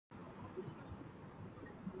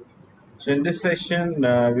So in this session,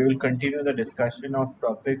 we will continue the discussion of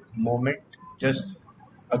topic moment. Just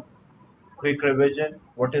a quick revision.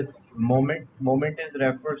 What is moment? Moment is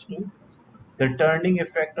refers to the turning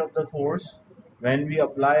effect of the force. When we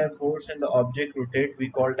apply a force and the object rotate, we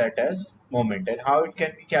call that as moment. And how it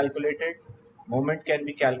can be calculated? Moment can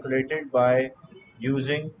be calculated by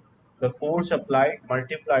using the force applied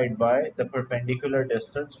multiplied by the perpendicular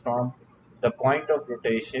distance from the point of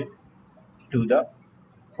rotation to the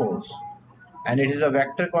force. And it is a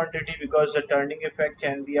vector quantity because the turning effect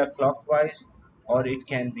can be a clockwise or it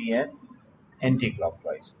can be an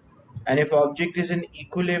anti-clockwise. And if object is in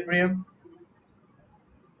equilibrium,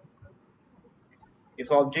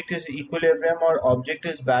 if object is equilibrium or object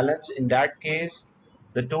is balanced, in that case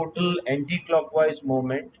the total anti-clockwise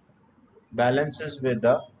moment balances with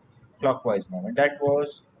the clockwise moment. That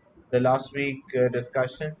was the last week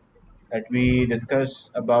discussion that we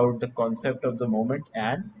discussed about the concept of the moment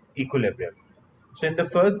and equilibrium. So in the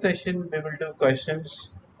first session, we will do questions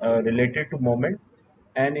related to moment,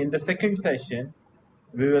 and in the second session,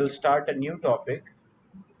 we will start a new topic,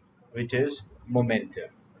 which is momentum.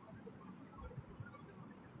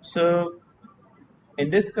 So in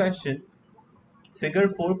this question, figure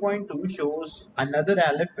 4.2 shows another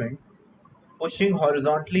elephant pushing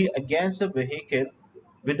horizontally against a vehicle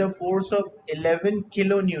with a force of 11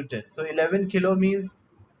 kilonewton. So 11 kilo means,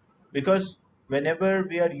 because whenever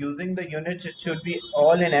we are using the units, it should be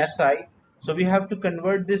all in SI. So we have to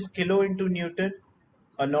convert this kilo into Newton,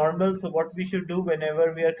 a normal. So what we should do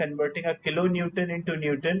whenever we are converting a kilonewton into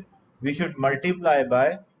Newton, we should multiply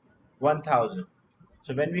by 1000.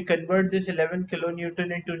 So when we convert this 11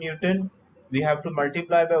 kilonewton into Newton, we have to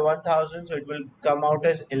multiply by 1000. So it will come out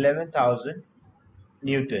as 11,000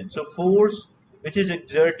 Newton. So force which is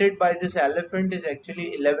exerted by this elephant is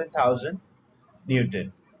actually 11,000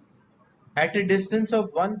 Newton. At a distance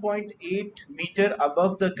of 1.8 meter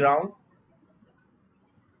above the ground,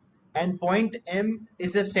 and point M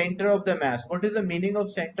is the center of the mass. What is the meaning of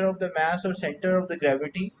center of the mass or center of the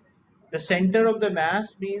gravity? The center of the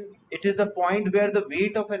mass means it is the point where the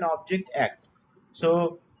weight of an object acts.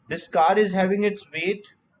 So this car is having its weight,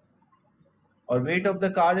 or weight of the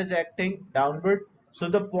car is acting downward. So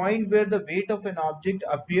the point where the weight of an object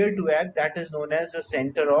appear to act, that is known as the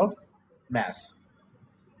center of mass.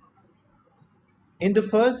 In the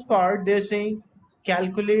first part, they're saying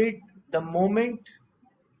calculate the moment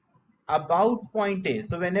about point A.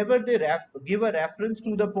 So whenever they give a reference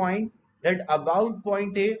to the point that about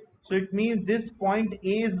point A, so it means this point A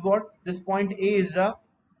is what? This point A is a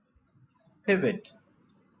pivot.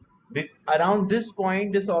 Around this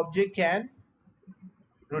point, this object can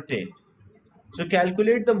rotate. So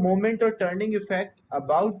calculate the moment or turning effect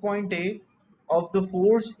about point A of the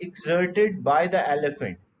force exerted by the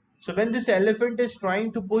elephant. So when this elephant is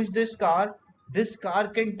trying to push this car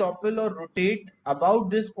can topple or rotate about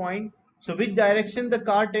this point. So which direction the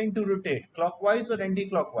car tend to rotate? Clockwise or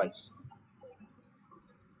anti-clockwise?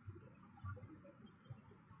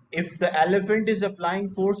 If the elephant is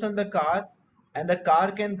applying force on the car and the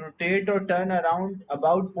car can rotate or turn around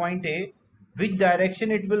about point A, which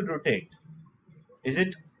direction it will rotate? Is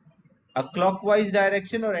it a clockwise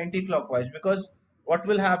direction or anti-clockwise? Because what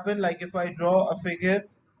will happen, like if I draw a figure,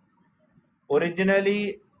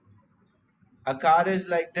 originally a car is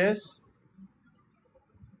like this,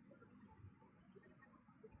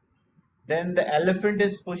 then the elephant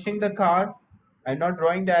is pushing the car. I'm not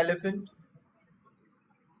drawing the elephant.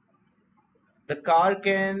 The car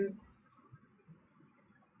can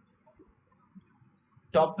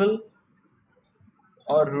topple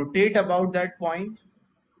or rotate about that point.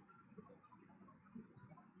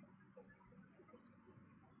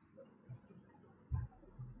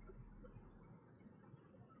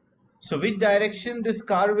 So which direction this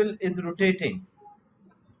car is rotating?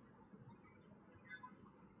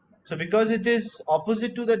 So because it is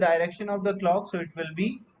opposite to the direction of the clock, so it will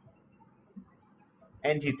be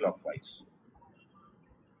anti-clockwise.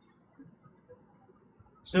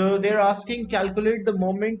 So they're asking calculate the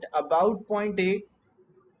moment about point A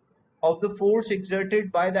of the force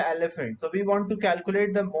exerted by the elephant. So we want to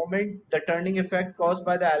calculate the moment, the turning effect caused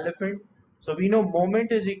by the elephant. So we know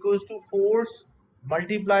moment is equals to force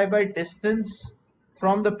multiplied by distance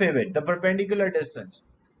from the pivot, the perpendicular distance.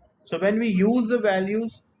 So when we use the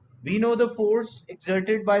values, we know the force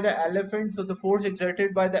exerted by the elephant. So the force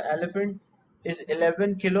exerted by the elephant is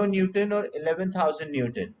 11 kilonewton or 11,000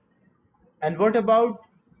 Newton. And what about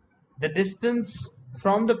the distance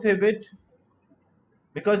from the pivot?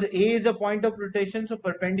 Because A is a point of rotation, so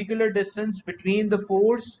perpendicular distance between the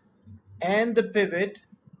force and the pivot,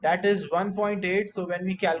 that is 1.8. So when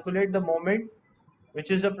we calculate the moment,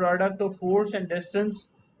 which is a product of force and distance.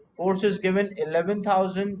 Force is given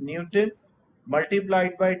 11,000 Newton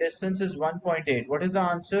multiplied by distance is 1.8. What is the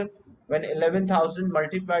answer when 11,000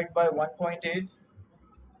 multiplied by 1.8?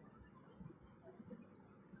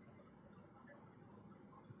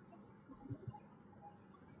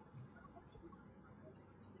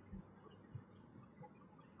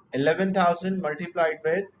 11,000 multiplied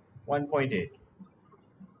with 1.8.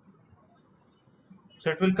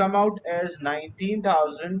 So it will come out as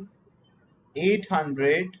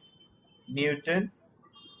 19,800 Newton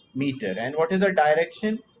meter. And what is the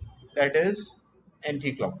direction? That is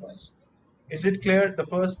anti-clockwise. Is it clear, the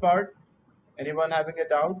first part? Anyone having a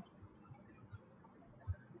doubt?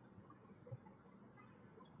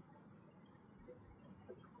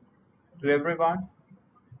 To everyone?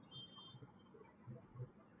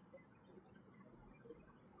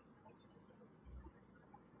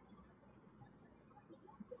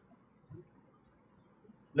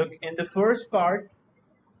 Look, in the first part,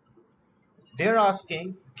 they're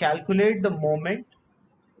asking calculate the moment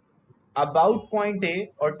about point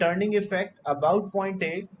A or turning effect about point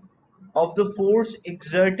A of the force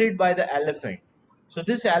exerted by the elephant. So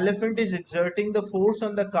this elephant is exerting the force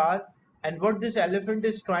on the car, and what this elephant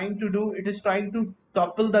is trying to do, it is trying to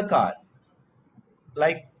topple the car.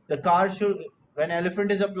 Like the car should, when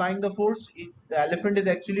elephant is applying the force, the elephant is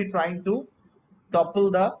actually trying to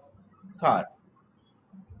topple the car.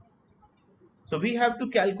 So we have to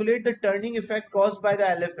calculate the turning effect caused by the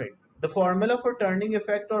elephant. The formula for turning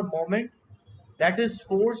effect or moment, that is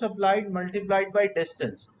force applied multiplied by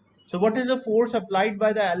distance. So what is the force applied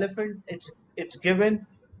by the elephant? It's given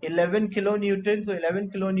 11 kilonewton. So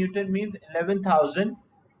 11 kilonewton means 11,000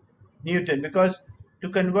 Newton, because to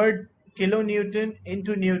convert kilonewton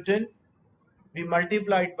into Newton, we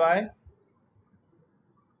multiplied by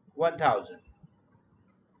 1,000.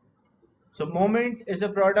 So moment is a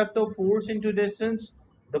product of force into distance.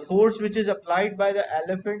 The force which is applied by the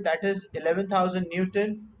elephant, that is 11,000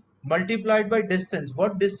 Newton, multiplied by distance.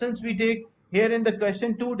 What distance we take? Here in the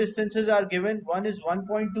question, two distances are given. One is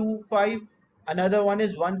 1.25, another one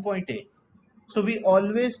is 1.8. So we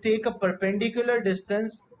always take a perpendicular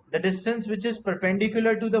distance, the distance which is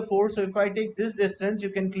perpendicular to the force. So if I take this distance,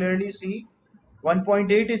 you can clearly see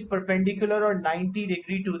 1.8 is perpendicular or 90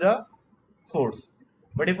 degree to the force.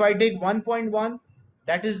 But if I take 1.1,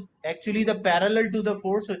 that is actually the parallel to the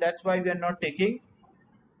force, so that's why we are not taking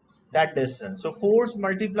that distance. So force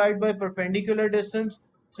multiplied by perpendicular distance.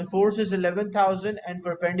 So force is 11,000 and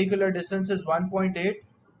perpendicular distance is 1.8.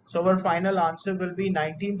 So our final answer will be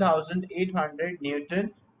 19,800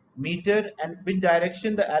 Newton meter. And which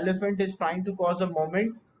direction the elephant is trying to cause a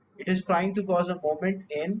moment? It is trying to cause a moment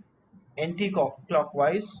in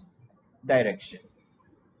anti-clockwise direction.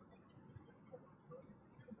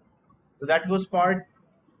 So that was part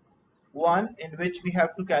one, in which we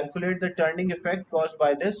have to calculate the turning effect caused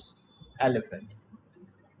by this elephant.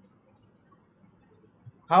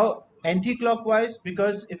 How anti-clockwise?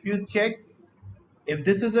 Because if you check, if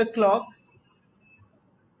this is a clock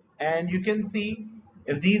and you can see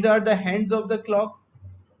if these are the hands of the clock,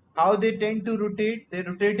 how they tend to rotate, they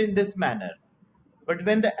rotate in this manner. But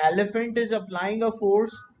when the elephant is applying a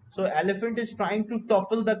force, so elephant is trying to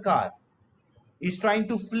topple the car, is trying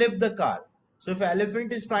to flip the car. So if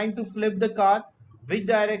elephant is trying to flip the car, which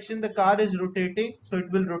direction the car is rotating? So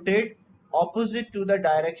it will rotate opposite to the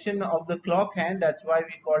direction of the clock hand. That's why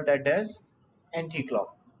we call that as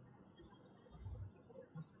anti-clock.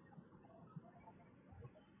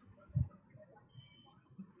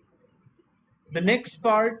 The next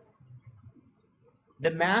part,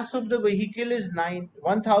 the mass of the vehicle is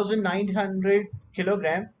 1,900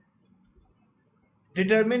 kilogram.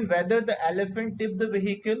 Determine whether the elephant tipped the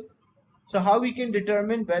vehicle. So how we can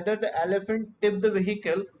determine whether the elephant tipped the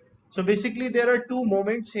vehicle? So basically there are two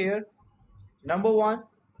moments here. Number one,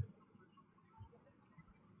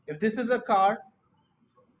 if this is a car,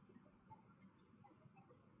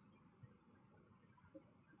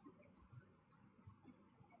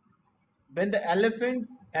 when the elephant,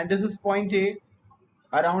 and this is point A,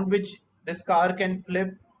 around which this car can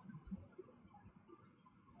flip.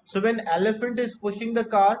 So when elephant is pushing the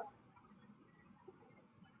car,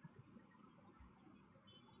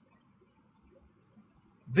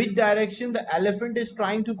 which direction the elephant is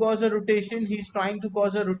trying to cause a rotation? He is trying to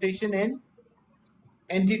cause a rotation in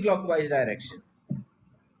anti-clockwise direction.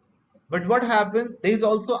 But what happens? There is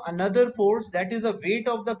also another force, that is the weight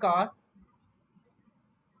of the car,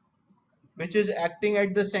 which is acting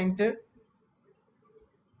at the center.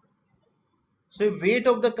 So if weight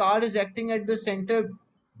of the car is acting at the center,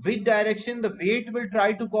 which direction the weight will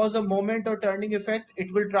try to cause a moment or turning effect?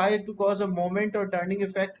 It will try to cause a moment or turning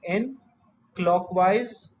effect in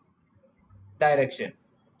clockwise direction.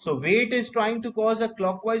 So weight is trying to cause a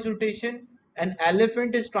clockwise rotation and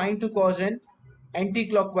elephant is trying to cause an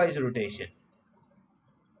anti-clockwise rotation.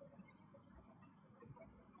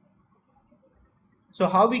 So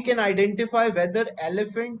how we can identify whether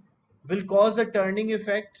elephant will cause a turning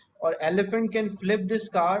effect or elephant can flip this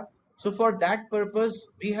car? So for that purpose,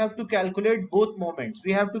 we have to calculate both moments.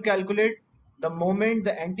 We have to calculate the moment,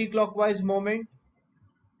 the anti-clockwise moment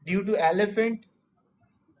due to elephant,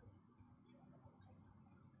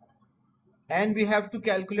 and we have to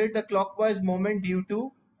calculate the clockwise moment due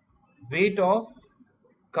to weight of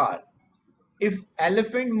car. If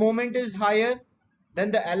elephant moment is higher, then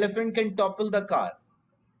the elephant can topple the car.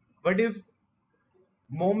 But if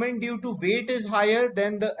moment due to weight is higher,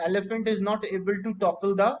 then the elephant is not able to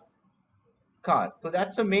topple the car. So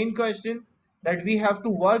that's the main question, that we have to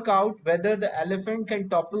work out whether the elephant can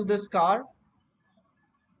topple this car.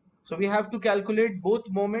 So we have to calculate both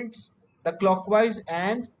moments, the clockwise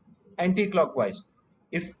and anti-clockwise.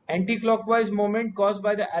 If anti-clockwise moment caused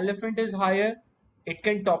by the elephant is higher, it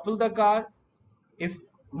can topple the car. If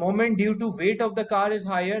moment due to weight of the car is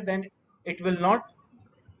higher, then it will not,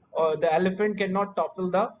 or the elephant cannot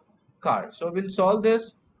topple the car. So we'll solve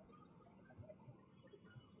this.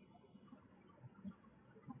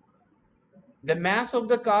 The mass of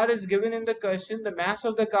the car is given in the question. The mass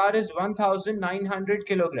of the car is 1900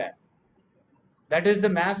 kilogram. That is the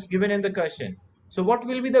mass given in the question. So what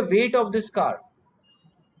will be the weight of this car?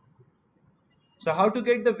 So how to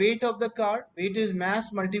get the weight of the car? Weight is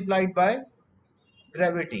mass multiplied by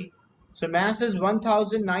gravity. So mass is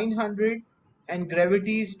 1900 and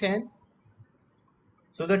gravity is 10.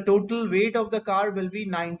 So the total weight of the car will be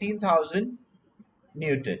 19,000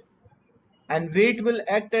 Newton. And weight will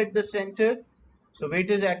act at the center. So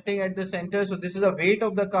weight is acting at the center. So this is the weight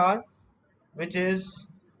of the car, which is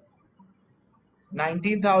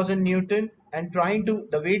 19,000 Newton, and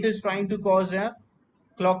the weight is trying to cause a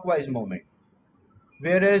clockwise moment.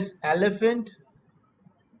 Whereas elephant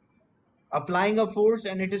applying a force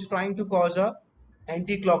and it is trying to cause a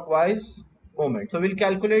anti-clockwise moment. So we'll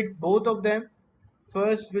calculate both of them.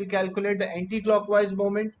 First, we'll calculate the anti-clockwise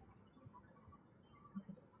moment.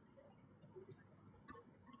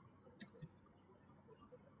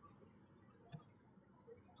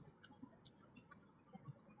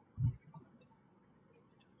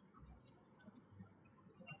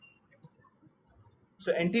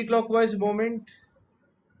 So anti-clockwise moment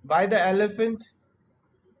by the elephant,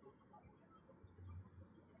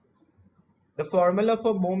 the formula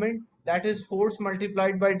for moment, that is force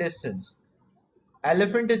multiplied by distance.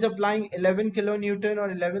 Elephant is applying 11 kilonewton or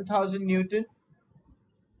 11,000 Newton,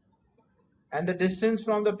 and the distance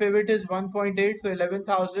from the pivot is 1.8. So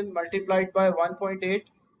 11,000 multiplied by 1.8,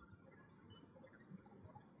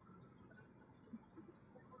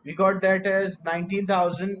 we got that as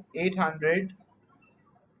 19,800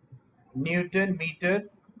 Newton meter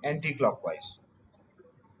anti-clockwise.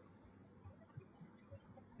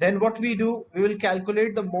 Then what we do, we will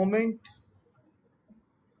calculate the moment,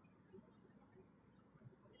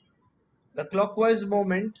 the clockwise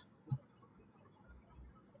moment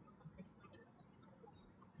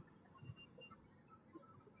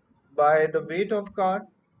by the weight of car.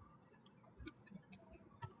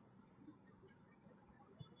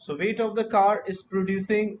 So weight of the car is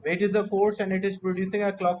producing, weight is the force and it is producing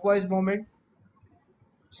a clockwise moment.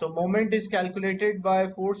 So moment is calculated by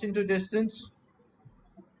force into distance.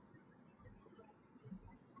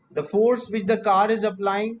 The force which the car is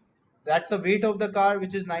applying, that's the weight of the car,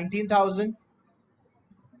 which is 19,000.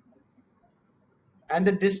 And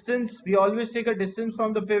the distance, we always take a distance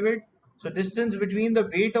from the pivot. So distance between the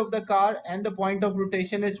weight of the car and the point of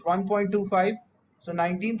rotation is 1.25. So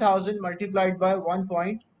 19,000 multiplied by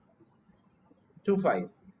 1.25.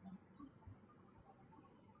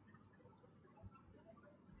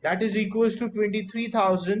 That is equals to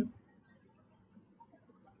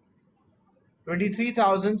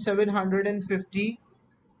 23,750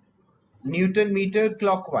 Newton meter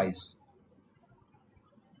clockwise.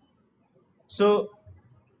 So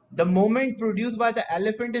the moment produced by the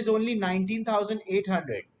elephant is only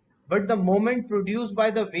 19,800, but the moment produced by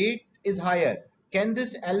the weight is higher. Can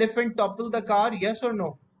this elephant topple the car? Yes or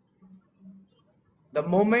no? The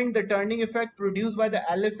moment, the turning effect produced by the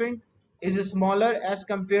elephant is smaller as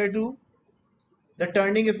compared to the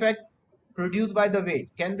turning effect produced by the weight.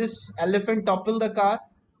 Can this elephant topple the car?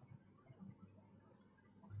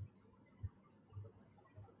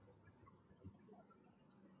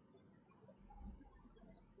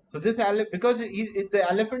 So this because the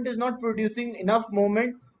elephant is not producing enough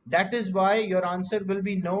moment, that is why your answer will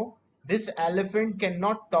be no. This elephant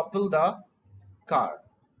cannot topple the car.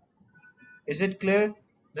 Is it clear,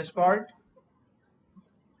 this part,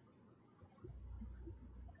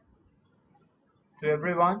 to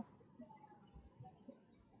everyone?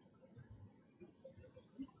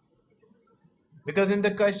 Because in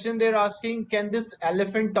the question they're asking, can this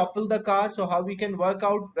elephant topple the car? So how we can work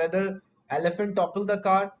out whether elephant topple the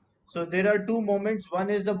car? So there are two moments. One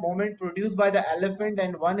is the moment produced by the elephant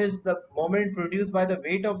and one is the moment produced by the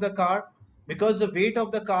weight of the car. Because the weight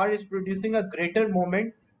of the car is producing a greater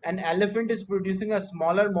moment and elephant is producing a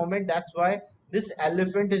smaller moment. That's why this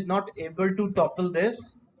elephant is not able to topple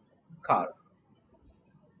this car.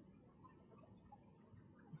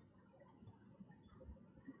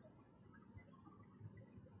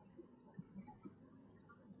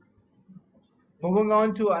 Moving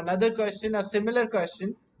on to another question, a similar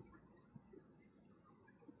question.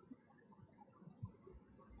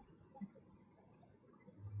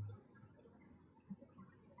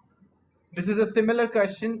 This is a similar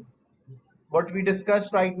question what we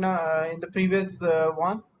discussed right now in the previous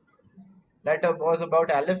one that was about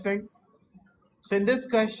elephant. So in this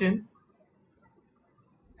question,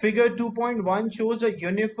 figure 2.1 shows a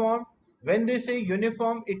uniform. When they say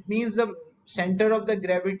uniform, it means the center of the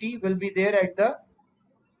gravity will be there at the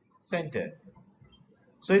center.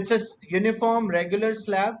 So it's a uniform regular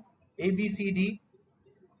slab ABCD.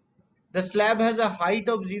 The slab has a height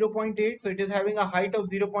of 0.8, so it is having a height of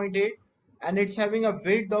 0.8 and it's having a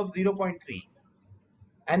width of 0.3.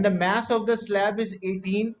 And the mass of the slab is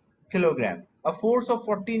 18 kilogram. A force of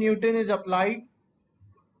 40 Newton is applied.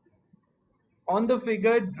 On the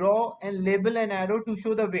figure, draw and label an arrow to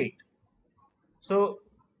show the weight. So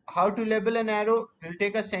how to label an arrow? We'll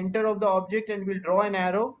take a center of the object and we'll draw an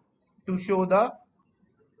arrow to show the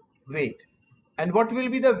weight. And what will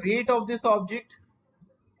be the weight of this object?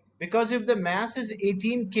 Because if the mass is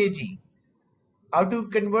 18 kg, how to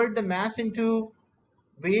convert the mass into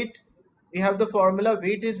weight? We have the formula,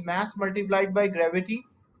 weight is mass multiplied by gravity.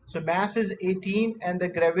 So mass is 18 and the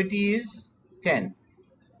gravity is 10.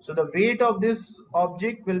 So the weight of this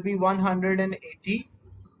object will be 180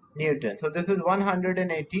 Newton. So this is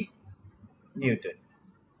 180 Newton.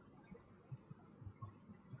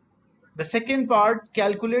 The second part,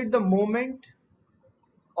 calculate the moment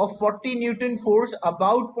of 40 Newton force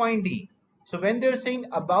about point D. So when they're saying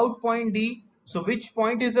about point D, so which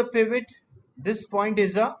point is a pivot? This point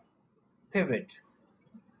is a pivot.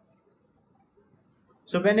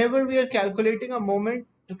 So whenever we are calculating a moment,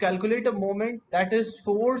 to calculate a moment, that is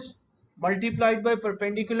force multiplied by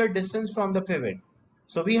perpendicular distance from the pivot.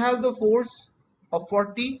 So we have the force of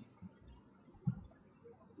 40.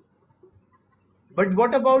 But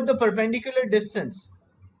what about the perpendicular distance?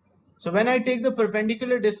 So when I take the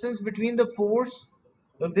perpendicular distance between the force,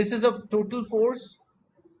 so this is a total force,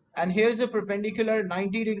 and here's a perpendicular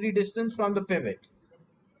 90-degree distance from the pivot.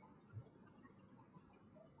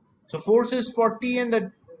 So force is 40 and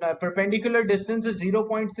the perpendicular distance is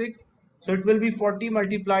 0.6. So it will be 40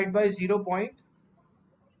 multiplied by 0.6,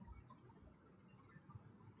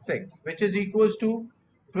 which is equals to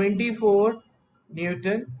 24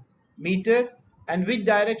 Newton meter. And which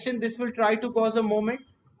direction this will try to cause a moment?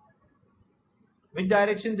 Which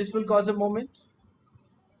direction this will cause a moment?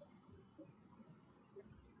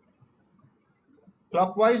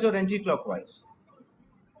 Clockwise or anti-clockwise?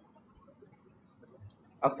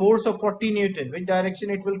 A force of 40 Newton. Which direction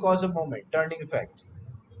it will cause a moment? Turning effect.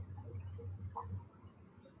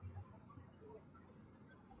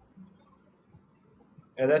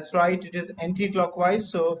 Yeah, that's right. It is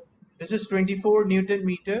anti-clockwise. So this is 24 Newton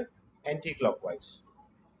meter anti-clockwise.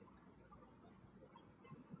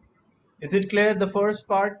 Is it clear, the first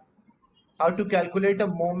part? How to calculate a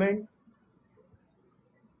moment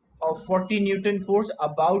of 40 Newton force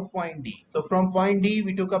about point D. So from point D,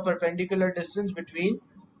 we took a perpendicular distance between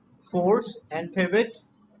force and pivot.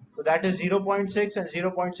 So that is 0.6 and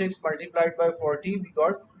 0.6 multiplied by 40. We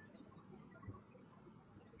got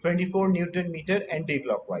 24 Newton meter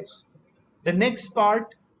anti-clockwise. The next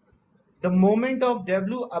part, the moment of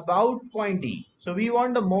W about point D. So we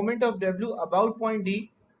want the moment of W about point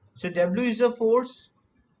D. So W is the force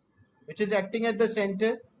which is acting at the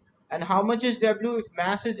center. And how much is W? If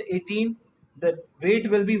mass is 18, the weight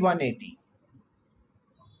will be 180.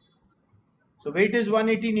 So weight is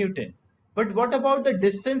 180 Newton. But what about the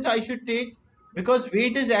distance I should take? Because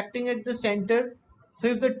weight is acting at the center. So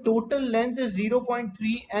if the total length is 0.3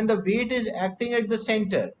 and the weight is acting at the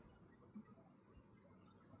center,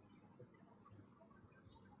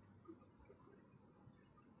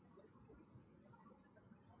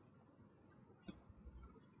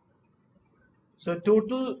 So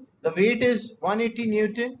total, the weight is 180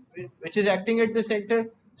 Newton, which is acting at the center.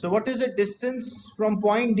 So what is the distance from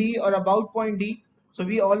point D or about point D? So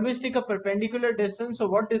we always take a perpendicular distance. So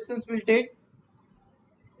what distance we'll take?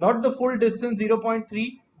 Not the full distance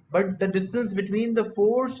 0.3, but the distance between the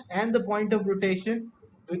force and the point of rotation.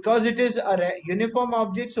 Because it is a uniform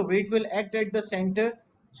object, so weight will act at the center.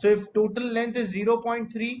 So if total length is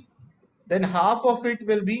 0.3, then half of it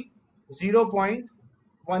will be 0.15.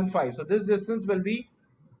 So this distance will be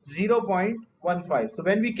 0.15. So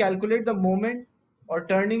when we calculate the moment or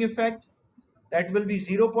turning effect, that will be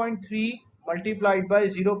 0.3 multiplied by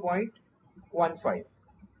 0.15.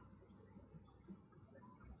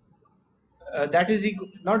 That is equal,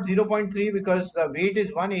 not 0.3, because the weight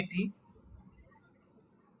is 180.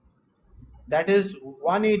 That is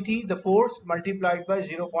 180 the force multiplied by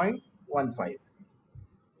 0.15,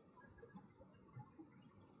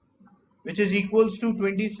 which is equals to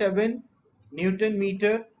 27 Newton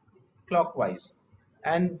meter clockwise.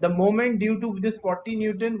 And the moment due to this 40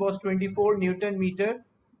 Newton was 24 Newton meter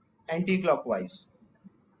anti-clockwise.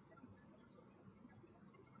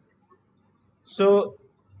 So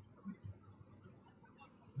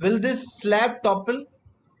will this slab topple?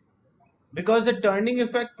 Because the turning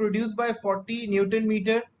effect produced by 40 Newton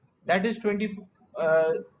meter, that is 20,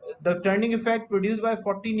 uh, the turning effect produced by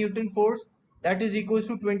 40 Newton force, that is equals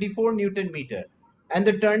to 24 Newton meter. And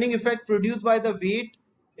the turning effect produced by the weight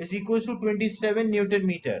is equals to 27 Newton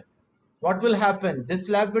meter. What will happen? This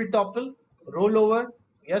slab will topple, roll over,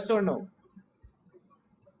 yes or no?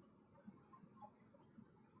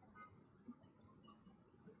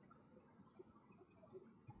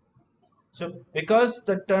 So because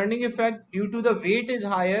the turning effect due to the weight is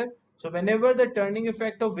higher, so whenever the turning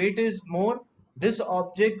effect of weight is more, this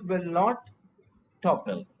object will not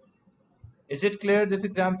topple. Is it clear, this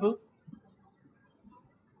example?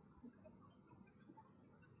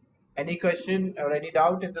 Any question or any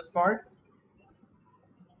doubt in this part?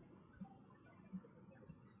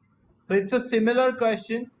 So it's a similar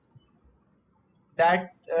question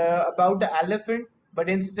that about the elephant, but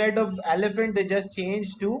instead of elephant, they just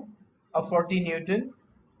changed to a 40 Newton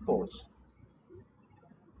force.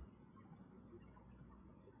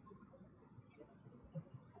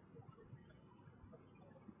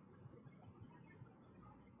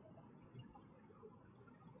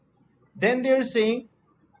 Then they're saying,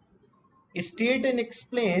 state and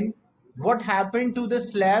explain what happened to the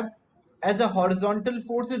slab as a horizontal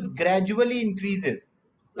force is gradually increases.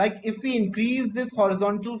 Like if we increase this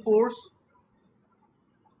horizontal force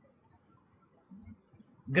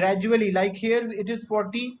gradually, like here it is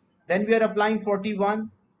 40, then we are applying 41,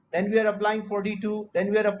 then we are applying 42,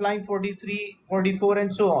 then we are applying 43, 44,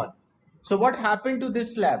 and so on. So what happened to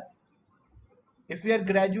this slab? If we are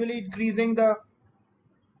gradually increasing the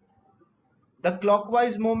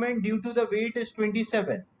clockwise moment due to the weight is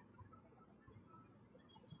 27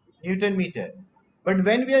 Newton meter. But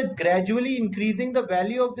when we are gradually increasing the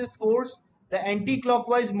value of this force, the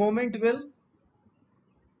anti-clockwise moment will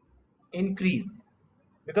increase,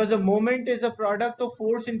 because the moment is a product of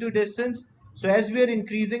force into distance. So as we are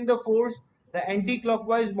increasing the force, the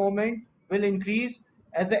anti-clockwise moment will increase.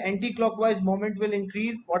 As the anti-clockwise moment will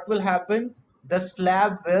increase, what will happen? The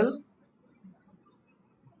slab will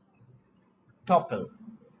topple.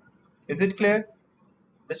 Is it clear,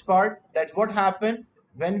 this part, that what happened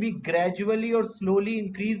when we gradually or slowly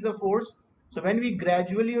increase the force? So when we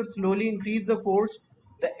gradually or slowly increase the force,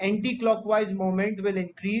 the anti-clockwise moment will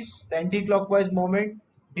increase. The anti-clockwise moment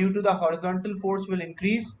due to the horizontal force will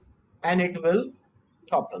increase, and it will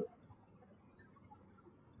topple.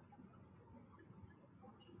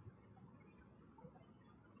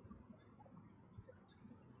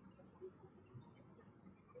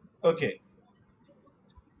 Okay,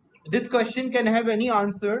 this question can have any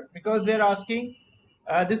answer, because they're asking,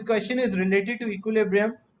 this question is related to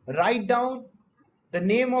equilibrium. Write down the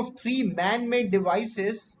name of three man-made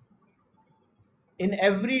devices in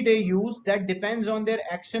everyday use that depends on their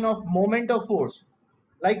action of moment of force.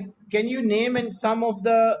 Like, can you name in some of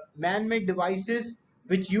the man-made devices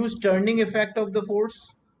which use turning effect of the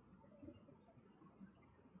force?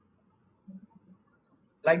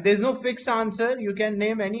 Like, there's no fixed answer. You can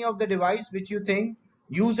name any of the device which you think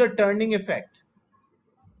use a turning effect.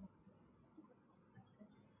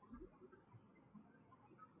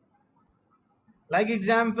 Like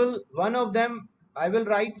example, one of them I will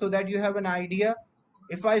write so that you have an idea.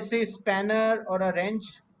 If I say spanner or a wrench,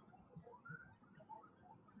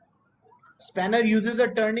 spanner uses a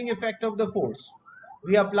turning effect of the force.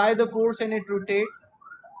 We apply the force and it rotates.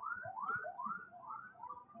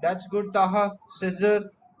 That's good, Taha.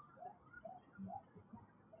 Scissor,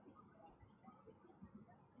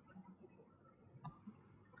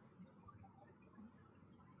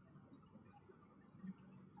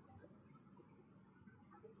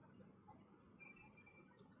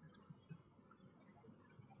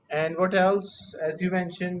 And what else? As you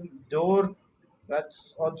mentioned, door,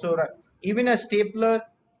 that's also right. Even a stapler,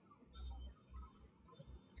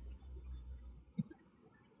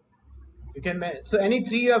 you can, so any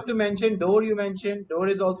three you have to mention. Door you mentioned, door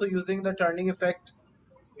is also using the turning effect.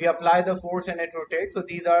 We apply the force and it rotates. So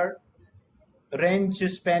these are wrench,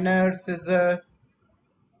 spanner, scissor.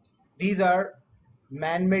 These are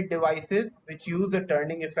man-made devices which use the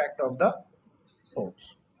turning effect of the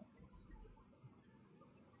force.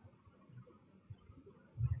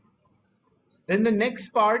 Then the next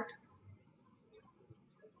part,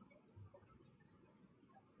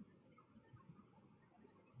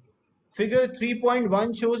 figure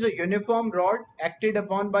 3.1 shows a uniform rod acted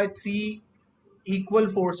upon by three equal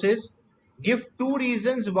forces. Give two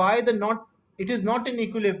reasons why it is not in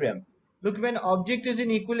equilibrium. Look, when object is in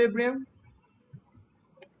equilibrium,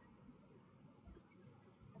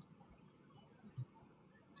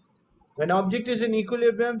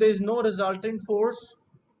 there is no resultant force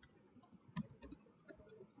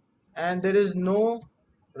and there is no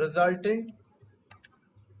resultant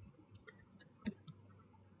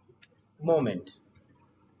moment.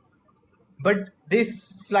 But they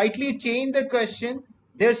slightly change the question.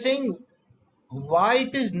 They're saying why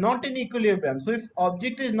it is not in equilibrium. So if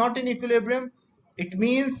object is not in equilibrium, it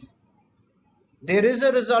means there is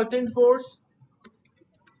a resultant force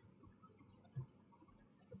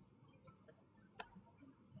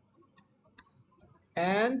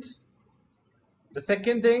and the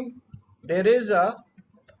second thing, there is a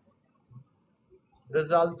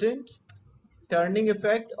resultant turning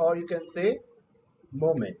effect, or you can say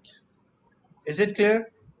moment. Is it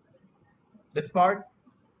clear, this part?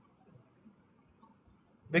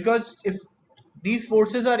 Because if these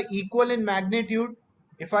forces are equal in magnitude,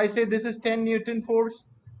 if I say this is 10 Newton force,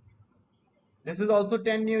 this is also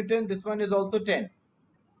 10 Newton, this one is also 10.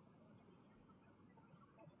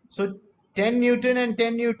 So 10 Newton and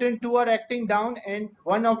 10 Newton, two are acting down and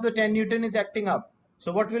one of the 10 Newton is acting up.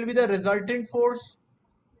 So what will be the resultant force?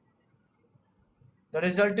 The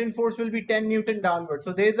resultant force will be 10 Newton downward.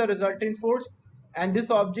 So there is a resultant force and this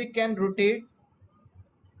object can rotate.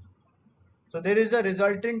 So there is a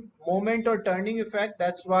resultant moment or turning effect.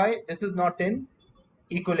 That's why this is not in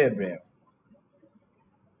equilibrium.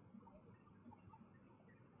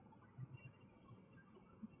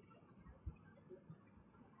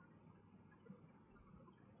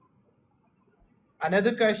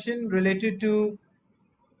 Another question related to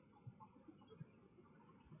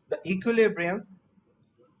the equilibrium.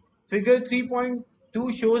 Figure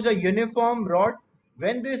 3.2 shows a uniform rod.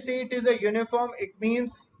 When they say it is a uniform, it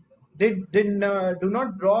means they do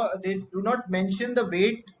not mention the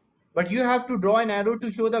weight, but you have to draw an arrow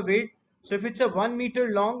to show the weight. So if it's a 1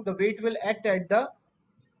 meter long, the weight will act at the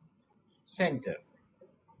center.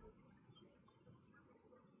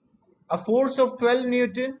 A force of 12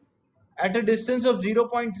 Newton at a distance of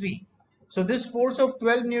 0.3. So this force of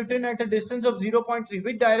 12 Newton at a distance of 0.3,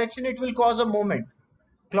 which direction it will cause a moment?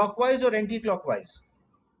 Clockwise or anti-clockwise?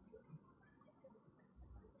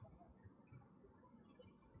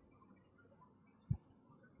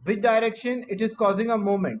 Which direction it is causing a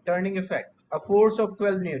moment, turning effect, a force of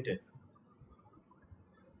 12 Newton?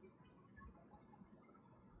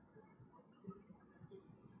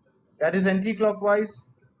 That is anti-clockwise.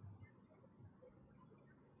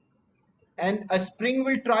 And a spring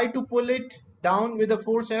will try to pull it down with a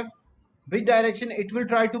force F. Which direction it will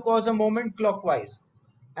try to cause a moment? Clockwise.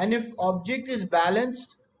 And if object is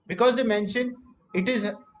balanced, because they mention it is,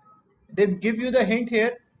 they give you the hint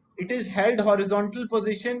here, it is held horizontal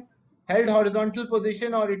position,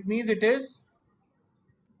 or it means it is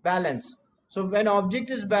balanced. So when object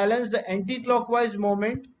is balanced, the anti-clockwise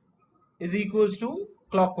moment is equals to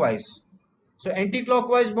clockwise. So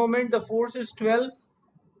anti-clockwise moment, the force is 12,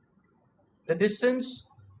 the distance,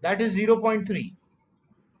 that is 0.3.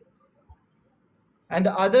 And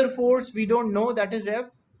the other force we don't know, that is F.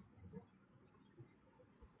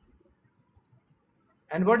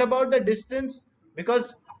 And what about the distance?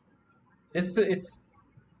 Because it's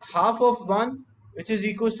half of 1, which is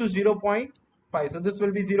equals to 0.5. So this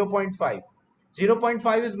will be 0.5.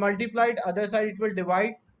 0.5 is multiplied, other side it will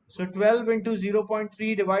divide. So 12 into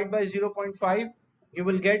 0.3 divided by 0.5, you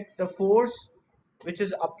will get the force which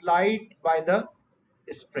is applied by the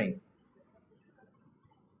spring.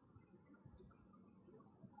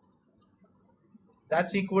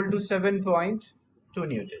 That's equal to 7.2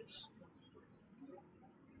 newtons.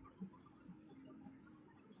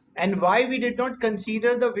 And why we did not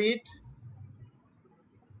consider the weight,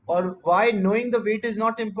 or why knowing the weight is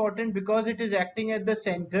not important? Because it is acting at the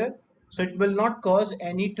center, so it will not cause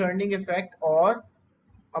any turning effect or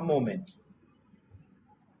a moment.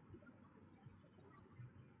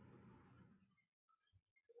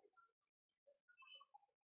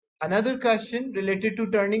 Another question related to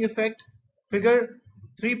turning effect. Figure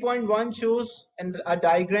 3.1 shows a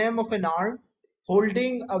diagram of an arm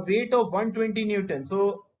holding a weight of 120 Newton.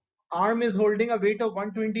 So arm is holding a weight of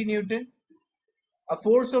 120 Newton. A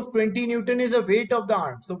force of 20 Newton is a weight of the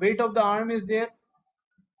arm. So weight of the arm is there.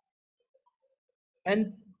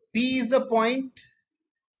 And P is the point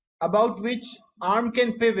about which arm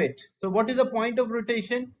can pivot. So what is the point of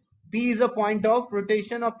rotation? P is the point of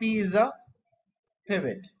rotation, or P is the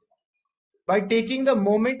pivot. By taking the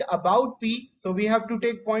moment about P, so we have to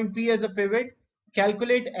take point P as a pivot,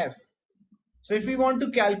 calculate F. So if we want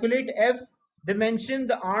to calculate F, dimension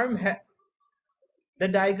the arm, the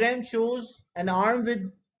diagram shows an arm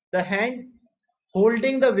with the hand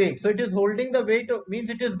holding the weight. So it is holding the weight, means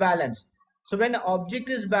it is balanced. So when object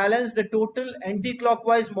is balanced, the total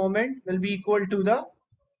anti-clockwise moment will be equal to the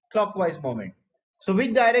clockwise moment. So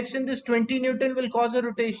which direction this 20 Newton will cause a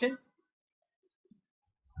rotation?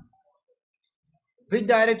 Which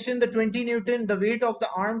direction the 20 Newton, the weight of the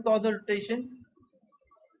arm, cause a rotation?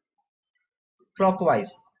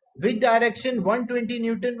 Clockwise. Which direction 120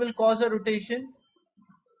 Newton will cause a rotation?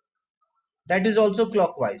 That is also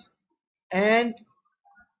clockwise. And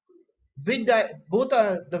with both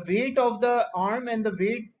are the weight of the arm and the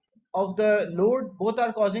weight of the load, both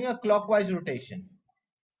are causing a clockwise rotation.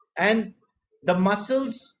 And the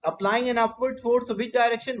muscles applying an upward force, so which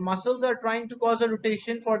direction muscles are trying to cause a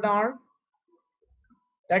rotation for the arm?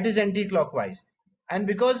 That is anti-clockwise. And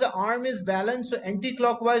because the arm is balanced, so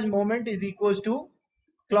anti-clockwise moment is equals to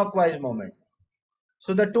clockwise moment.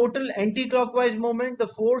 So the total anti-clockwise moment, the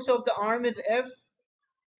force of the arm is F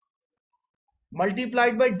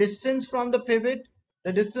multiplied by distance from the pivot.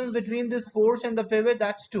 The distance between this force and the pivot,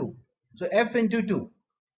 that's 2. So F into 2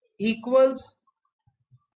 equals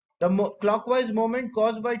the clockwise moment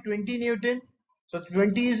caused by 20 Newton. So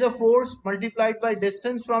 20 is a force multiplied by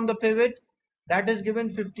distance from the pivot, that is given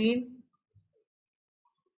 15,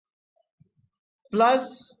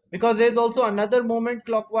 plus, because there is also another moment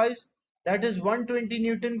clockwise, that is 120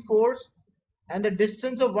 Newton force, and the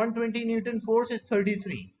distance of 120 Newton force is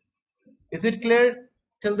 33. Is it clear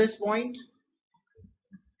till this point?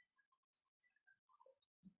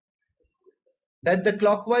 That the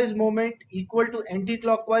clockwise moment equal to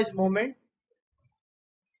anti-clockwise moment.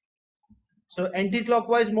 So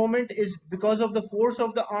anti-clockwise moment is because of the force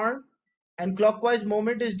of the arm, and clockwise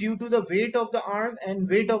moment is due to the weight of the arm and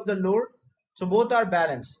weight of the load. So both are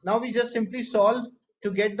balanced. Now we just simply solve to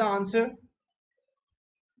get the answer.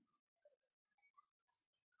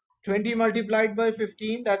 20 multiplied by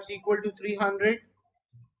 15, that's equal to 300,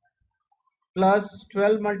 plus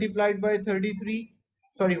 12 multiplied by 33,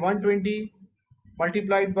 sorry, 120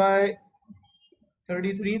 multiplied by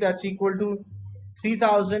 33, that's equal to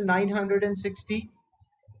 3960.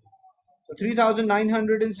 So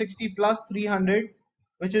 3960 plus 300,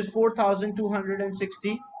 which is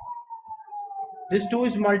 4260. This 2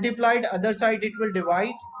 is multiplied, other side it will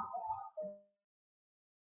divide.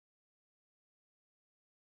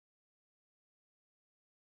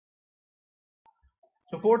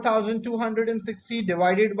 So 4260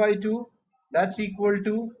 divided by 2, that's equal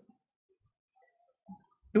to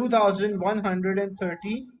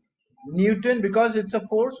 2130 Newton, because it's a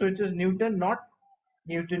force, so it is Newton, not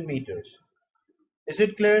Newton meters. Is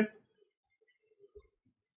it clear?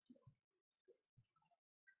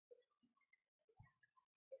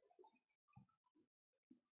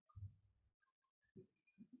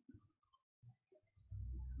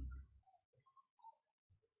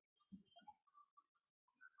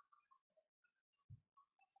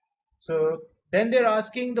 So then they're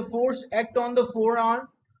asking the force act on the forearm.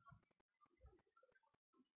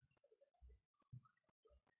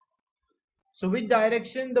 So which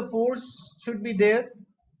direction the force should be there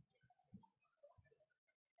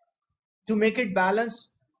to make it balance?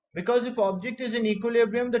 Because if object is in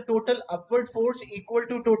equilibrium, the total upward force equal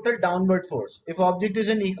to total downward force, if object is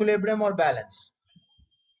in equilibrium or balance.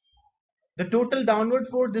 The total downward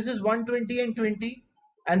force, this is 120 and 20,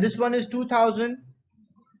 and this one is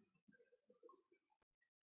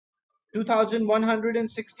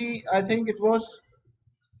 2160, I think it was.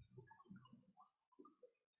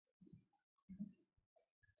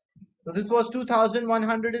 So this was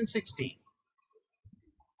 2160.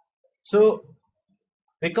 So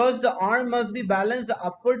because the arm must be balanced, the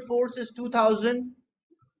upward force is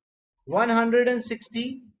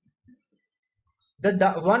 2160.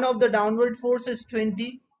 The one of the downward force is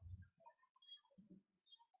 20.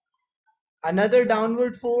 Another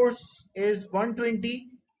downward force is 120.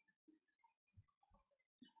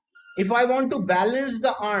 If I want to balance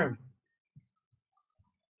the arm,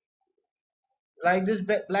 like this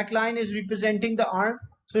black line is representing the arm.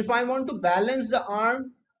 So if I want to balance the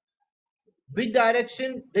arm, which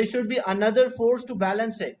direction there should be another force to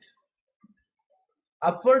balance it?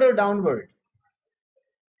 Upward or downward?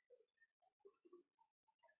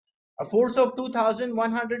 A force of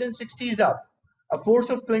 2160 is up. A force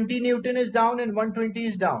of 20 Newton is down and 120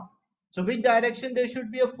 is down. So which direction there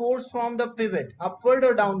should be a force from the pivot? Upward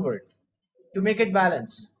or downward? To make it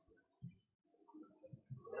balance.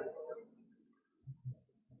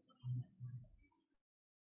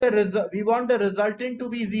 We want the resultant to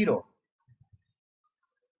be 0.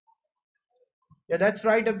 Yeah, that's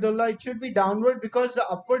right, Abdullah. It should be downward because the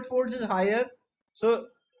upward force is higher. So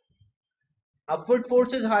upward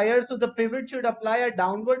force is higher, so the pivot should apply a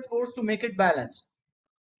downward force to make it balance.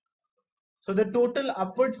 So the total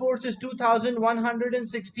upward force is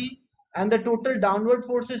 2160 and the total downward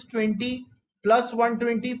force is 20 plus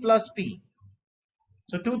 120 plus P.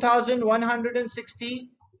 So 2160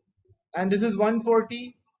 and this is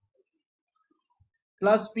 140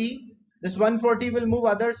 plus P. This 140 will move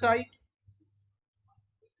other side.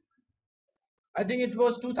 I think it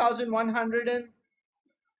was 2100 and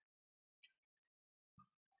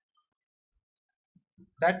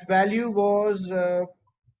that value was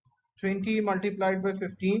 20 multiplied by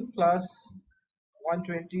 15 plus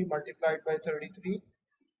 120 multiplied by 33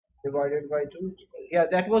 divided by 2. Yeah,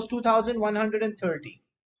 that was 2130.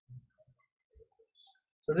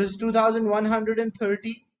 So this is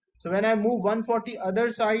 2130. So when I move 140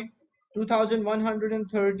 other side,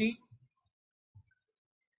 2130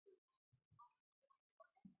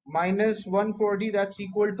 minus 140, that's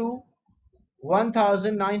equal to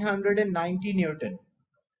 1990 Newton.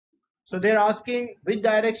 So they're asking which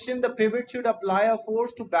direction the pivot should apply a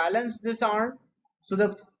force to balance this arm. So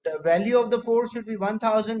the value of the force should be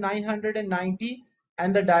 1990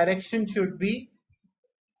 and the direction should be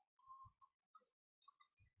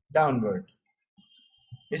downward.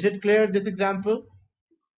 Is it clear, this example?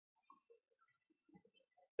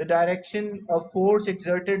 The direction of force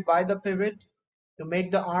exerted by the pivot to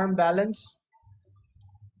make the arm balance.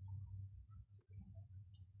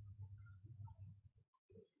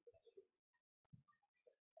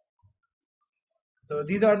 So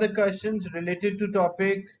these are the questions related to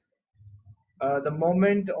topic the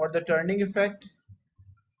moment or the turning effect.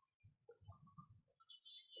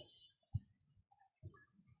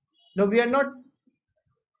 No, we are not.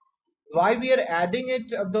 Why we are adding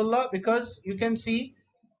it, Abdullah? Because you can see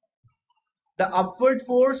the upward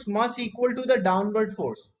force must equal to the downward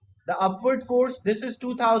force. The upward force, this is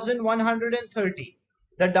 2130.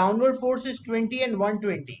 The downward force is 20 and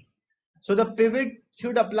 120. So the pivot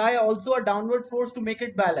should apply also a downward force to make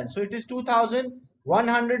it balance. So it is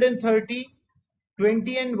 2130,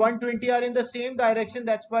 20 and 120 are in the same direction.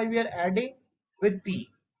 That's why we are adding with P.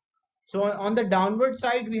 So on the downward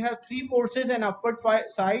side, we have 3 forces and upward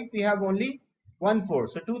side, we have only 1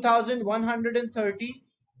 force. So 2130,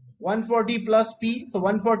 140 plus P. So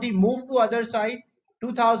 140 move to other side,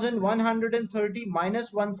 2130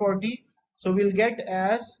 minus 140. So we'll get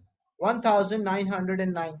as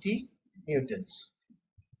 1990 newtons.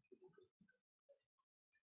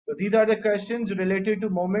 So these are the questions related to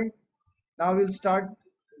moment. Now we'll start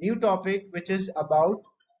new topic which is about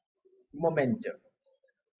momentum.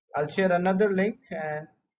 I'll share another link and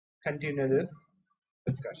continue this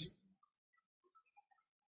discussion.